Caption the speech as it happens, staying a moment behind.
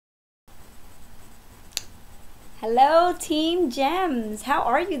Hello, Team Gems. How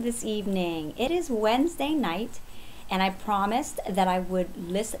are you this evening? It is Wednesday night, and I promised that I would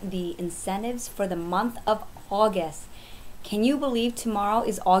list the incentives for the month of August. Can you believe tomorrow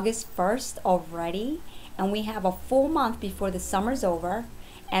is August 1st already? And we have a full month before the summer's over.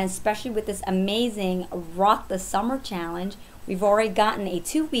 And especially with this amazing Rock the Summer Challenge, we've already gotten a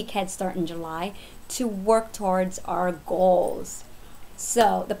 2-week head start in July to work towards our goals.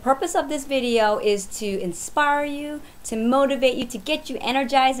 So the purpose of this video is to inspire you, to motivate you, to get you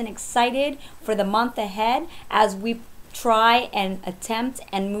energized and excited for the month ahead as we try and attempt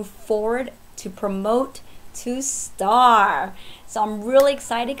and move forward to promote to star. So I'm really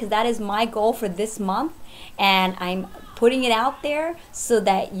excited because that is my goal for this month, and I'm putting it out there so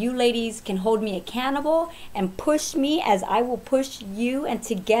that you ladies can hold me accountable and push me as I will push you, and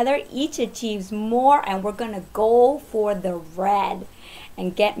together each achieves more, and we're gonna go for the red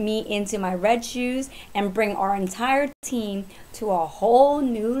and get me into my red shoes and bring our entire team to a whole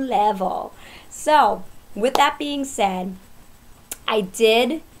new level. So with that being said, I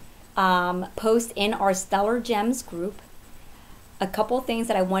did post in our Stellar Gems group a couple things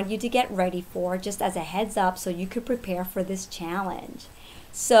that I want you to get ready for, just as a heads up so you could prepare for this challenge.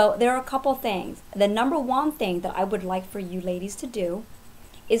 So there are a couple things. The number one thing that I would like for you ladies to do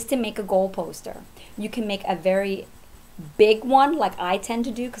is to make a goal poster. You can make a very big one like I tend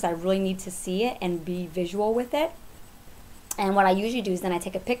to do because I really need to see it and be visual with it. And what I usually do is then I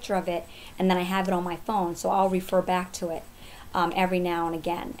take a picture of it and then I have it on my phone, so I'll refer back to it every now and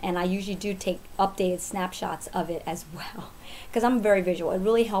again. And I usually do take updated snapshots of it as well because I'm very visual. It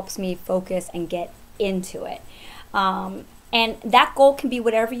really helps me focus and get into it. And that goal can be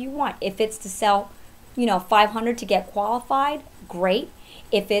whatever you want. If it's to sell, 500 to get qualified, great.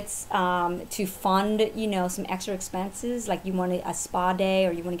 If it's to fund, some extra expenses, like you want a spa day,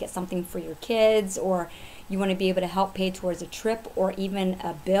 or you want to get something for your kids, or you want to be able to help pay towards a trip or even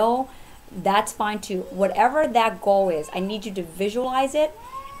a bill, that's fine too. Whatever that goal is, I need you to visualize it.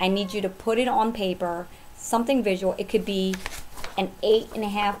 I need you to put it on paper, something visual. It could be an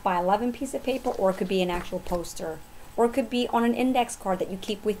 8.5 by 11 piece of paper, or it could be an actual poster, or it could be on an index card that you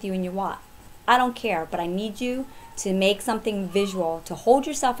keep with you in your wallet. I don't care, but I need you to make something visual to hold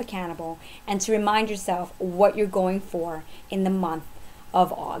yourself accountable and to remind yourself what you're going for in the month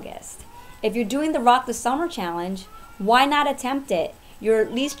of August. If you're doing the Rock the Summer Challenge, why not attempt it? You're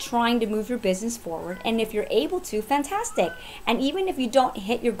at least trying to move your business forward, and if you're able to, fantastic. And even if you don't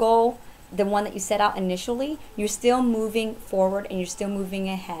hit your goal, the one that you set out initially, you're still moving forward and you're still moving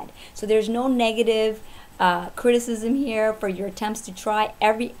ahead. So there's no negative criticism here for your attempts to try.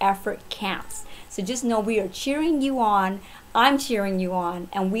 Every effort counts. So just know we are cheering you on, I'm cheering you on,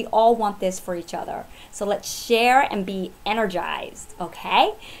 and we all want this for each other. So let's share and be energized,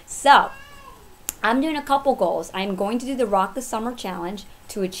 okay? So I'm doing a couple goals. I'm going to do the Rock the Summer Challenge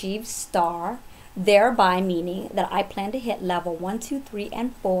to achieve star, thereby meaning that I plan to hit level 1, 2, 3,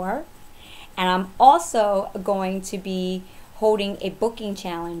 and 4. And I'm also going to be holding a booking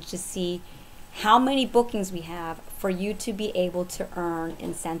challenge to see how many bookings we have for you to be able to earn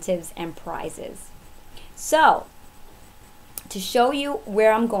incentives and prizes. So to show you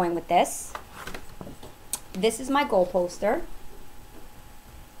where I'm going with this, this is my goal poster.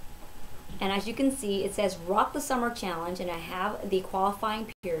 And as you can see, it says Rock the Summer Challenge, and I have the qualifying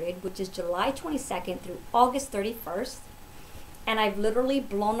period, which is July 22nd through August 31st. And I've literally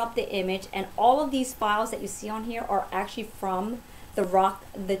blown up the image, and all of these files that you see on here are actually from the Rock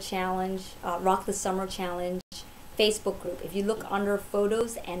the Summer Challenge Facebook group. If you look under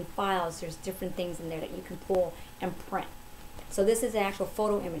photos and files, there's different things in there that you can pull and print. So this is an actual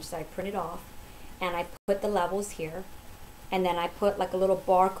photo image, so I printed off, and I put the levels here, and then I put like a little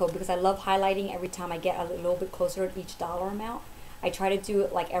barcode because I love highlighting every time I get a little bit closer to each dollar amount. I try to do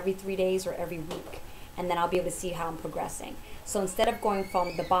it like every 3 days or every week, and then I'll be able to see how I'm progressing. So instead of going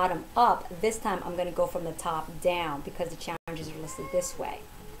from the bottom up, this time I'm going to go from the top down because the challenges are listed this way.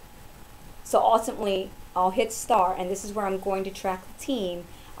 So ultimately, I'll hit star, and this is where I'm going to track the team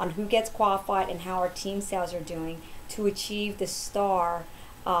on who gets qualified and how our team sales are doing to achieve the star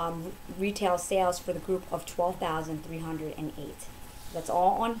retail sales for the group of 12,308. That's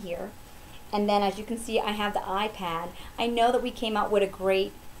all on here. And then as you can see, I have the iPad. I know that we came out with a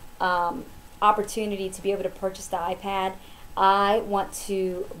great opportunity to be able to purchase the iPad. I want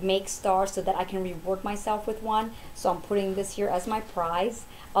to make stars so that I can reward myself with one. So I'm putting this here as my prize,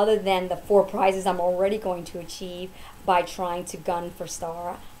 other than the 4 prizes I'm already going to achieve by trying to gun for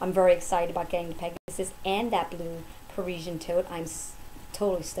star. I'm very excited about getting the Pegasus and that blue Parisian tote. I'm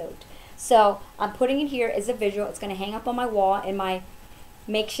totally stoked. So I'm putting it here as a visual. It's going to hang up on my wall in my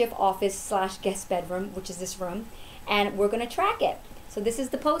makeshift office slash guest bedroom, which is this room, and we're going to track it. So this is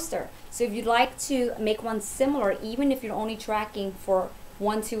the poster. So if you'd like to make one similar, even if you're only tracking for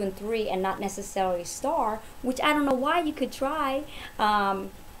 1, 2, and 3 and not necessarily star, which I don't know why, you could try,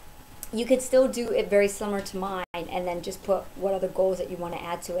 you could still do it very similar to mine and then just put what other goals that you want to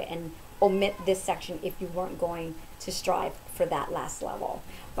add to it and omit this section if you weren't going to strive for that last level.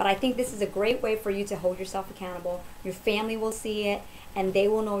 But I think this is a great way for you to hold yourself accountable. Your family will see it and they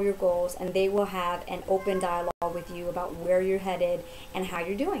will know your goals and they will have an open dialogue with you about where you're headed and how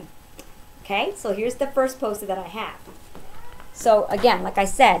you're doing. Okay, so here's the first poster that I have. So again, like I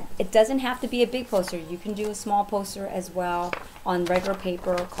said, it doesn't have to be a big poster. You can do a small poster as well on regular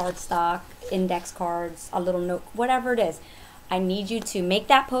paper, cardstock, index cards, a little note, whatever it is. I need you to make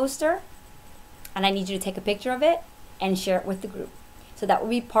that poster and I need you to take a picture of it and share it with the group. So that will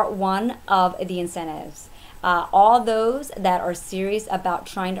be part 1 of the incentives. All those that are serious about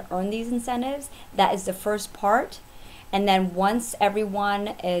trying to earn these incentives, that is the first part. And then once everyone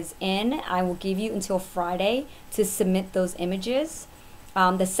is in, I will give you until Friday to submit those images.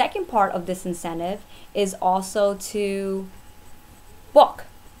 The second part of this incentive is also to book.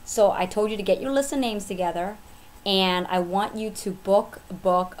 So I told you to get your list of names together and I want you to book.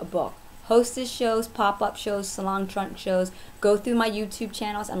 Hostess shows, pop-up shows, salon trunk shows. Go through my YouTube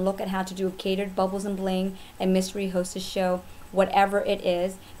channels and look at how to do a catered bubbles and bling, a mystery hostess show, whatever it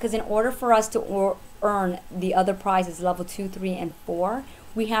is. Because in order for us to earn the other prizes, level 2, 3, and 4,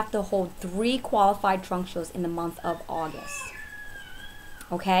 we have to hold 3 qualified trunk shows in the month of August.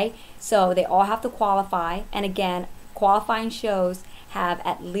 Okay, so they all have to qualify. And again, qualifying shows have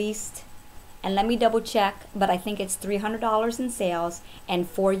at least, and let me double check, but I think it's $300 in sales and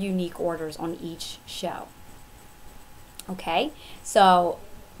 4 unique orders on each show. Okay, so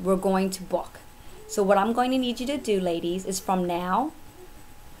we're going to book. So what I'm going to need you to do, ladies, is from now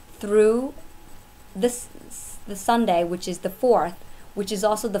through the Sunday, which is the 4th, which is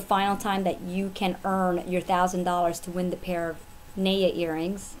also the final time that you can earn your $1,000 to win the pair of Naya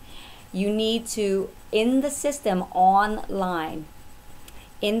earrings, you need to, in the system online,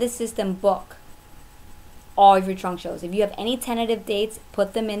 in the system, book all of your trunk shows. If you have any tentative dates,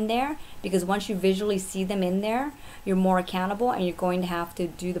 put them in there, because once you visually see them in there, you're more accountable and you're going to have to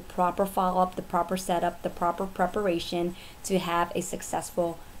do the proper follow-up, the proper setup, the proper preparation to have a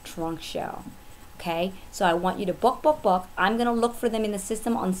successful trunk show. Okay, so I want you to book. I'm going to look for them in the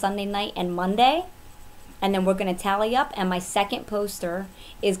system on Sunday night and Monday, and then we're going to tally up, and my second poster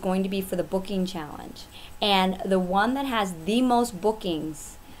is going to be for the booking challenge. And the one that has the most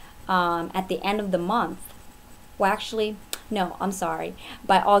bookings at the end of the month, well actually, no, I'm sorry,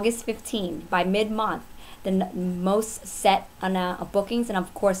 by August 15, by mid-month, the most set amount of bookings, and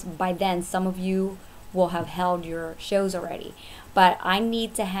of course by then some of you will have held your shows already. But I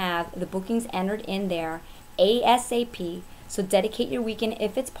need to have the bookings entered in there ASAP, so dedicate your weekend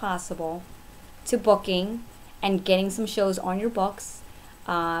if it's possible to booking and getting some shows on your books.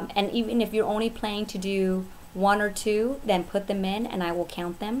 And even if you're only planning to do 1 or 2, then put them in and I will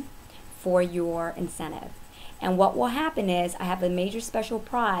count them for your incentive. And what will happen is I have a major special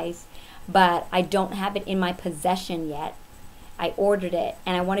prize, but I don't have it in my possession yet. I ordered it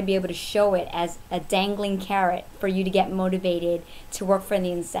and I want to be able to show it as a dangling carrot for you to get motivated to work for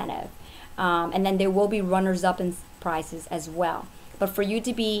the incentive. And then there will be runners-up in prizes as well. But for you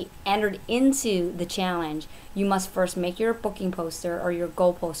to be entered into the challenge, you must first make your booking poster, or your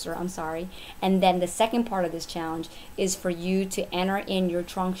goal poster, I'm sorry. And then the second part of this challenge is for you to enter in your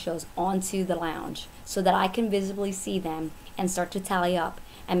trunk shows onto the lounge so that I can visibly see them and start to tally up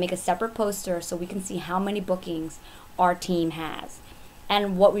and make a separate poster so we can see how many bookings our team has.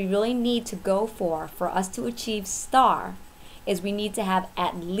 And what we really need to go for us to achieve star is we need to have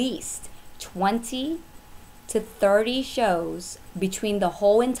at least 20 to 30 shows between the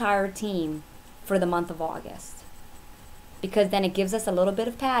whole entire team for the month of August, because then it gives us a little bit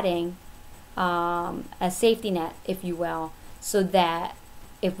of padding, a safety net if you will, so that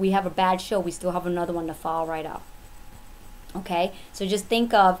if we have a bad show we still have another one to follow right up. Okay, so just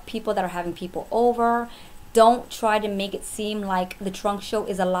think of people that are having people over. Don't try to make it seem like the trunk show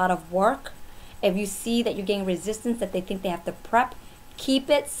is a lot of work. If you see that you're getting resistance, that they think they have to prep, keep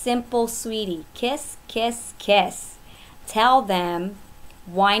it simple, sweetie. Kiss, kiss, kiss. Tell them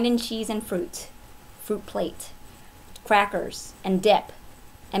wine and cheese and fruit plate, crackers and dip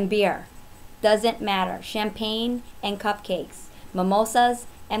and beer. Doesn't matter. Champagne and cupcakes, mimosas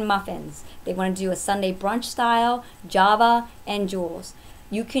and muffins. They want to do a Sunday brunch style, Java and Jules.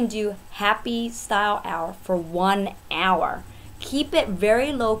 You can do happy style hour for 1 hour. Keep it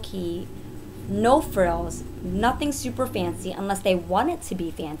very low key, no frills, nothing super fancy unless they want it to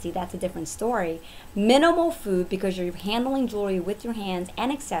be fancy. That's a different story. Minimal food because you're handling jewelry with your hands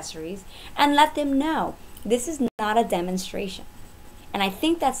and accessories, and let them know this is not a demonstration. And I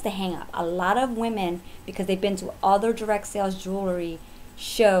think that's the hang up. A lot of women, because they've been to other direct sales jewelry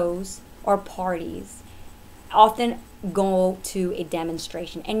shows or parties, often go to a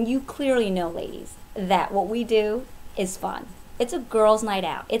demonstration. And you clearly know, ladies, that what we do is fun. It's a girls' night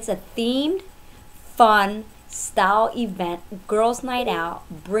out. It's a themed, fun style event, girls' night out.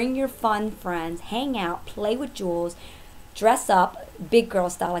 Bring your fun friends, hang out, play with jewels, dress up, big girl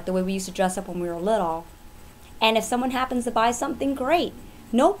style, like the way we used to dress up when we were little. And if someone happens to buy something, great.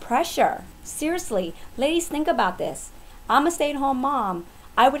 No pressure. Seriously, ladies, think about this. I'm a stay-at-home mom.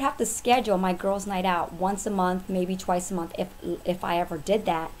 I would have to schedule my girls' night out once a month, maybe twice a month if I ever did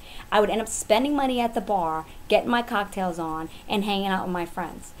that. I would end up spending money at the bar, getting my cocktails on, and hanging out with my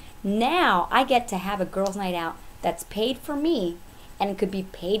friends. Now I get to have a girls' night out that's paid for me, and it could be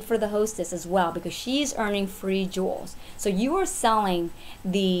paid for the hostess as well because she's earning free jewels. So you are selling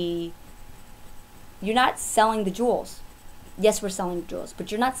you're not selling the jewels. Yes, we're selling jewels,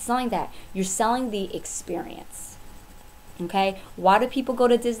 but you're not selling that. You're selling the experience. Okay? Why do people go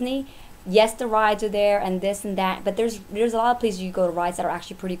to Disney? Yes, the rides are there and this and that, but there's a lot of places you go to rides that are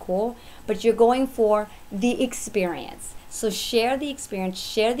actually pretty cool, but you're going for the experience. So share the experience,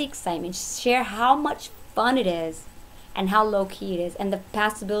 share the excitement, share how much fun it is and how low key it is and the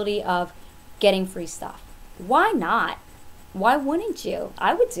possibility of getting free stuff. Why not? Why wouldn't you?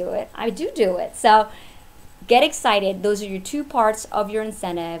 I would do it. I do it. So get excited. Those are your two parts of your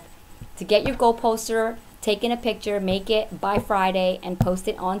incentive. To get your goal poster, take in a picture, make it by Friday, and post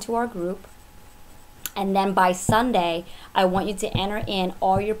it onto our group. And then by Sunday, I want you to enter in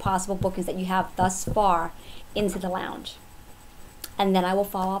all your possible bookings that you have thus far into the lounge. And then I will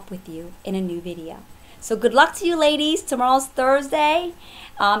follow up with you in a new video. So good luck to you, ladies. Tomorrow's Thursday.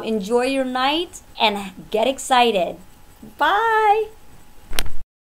 Enjoy your night and get excited. Bye.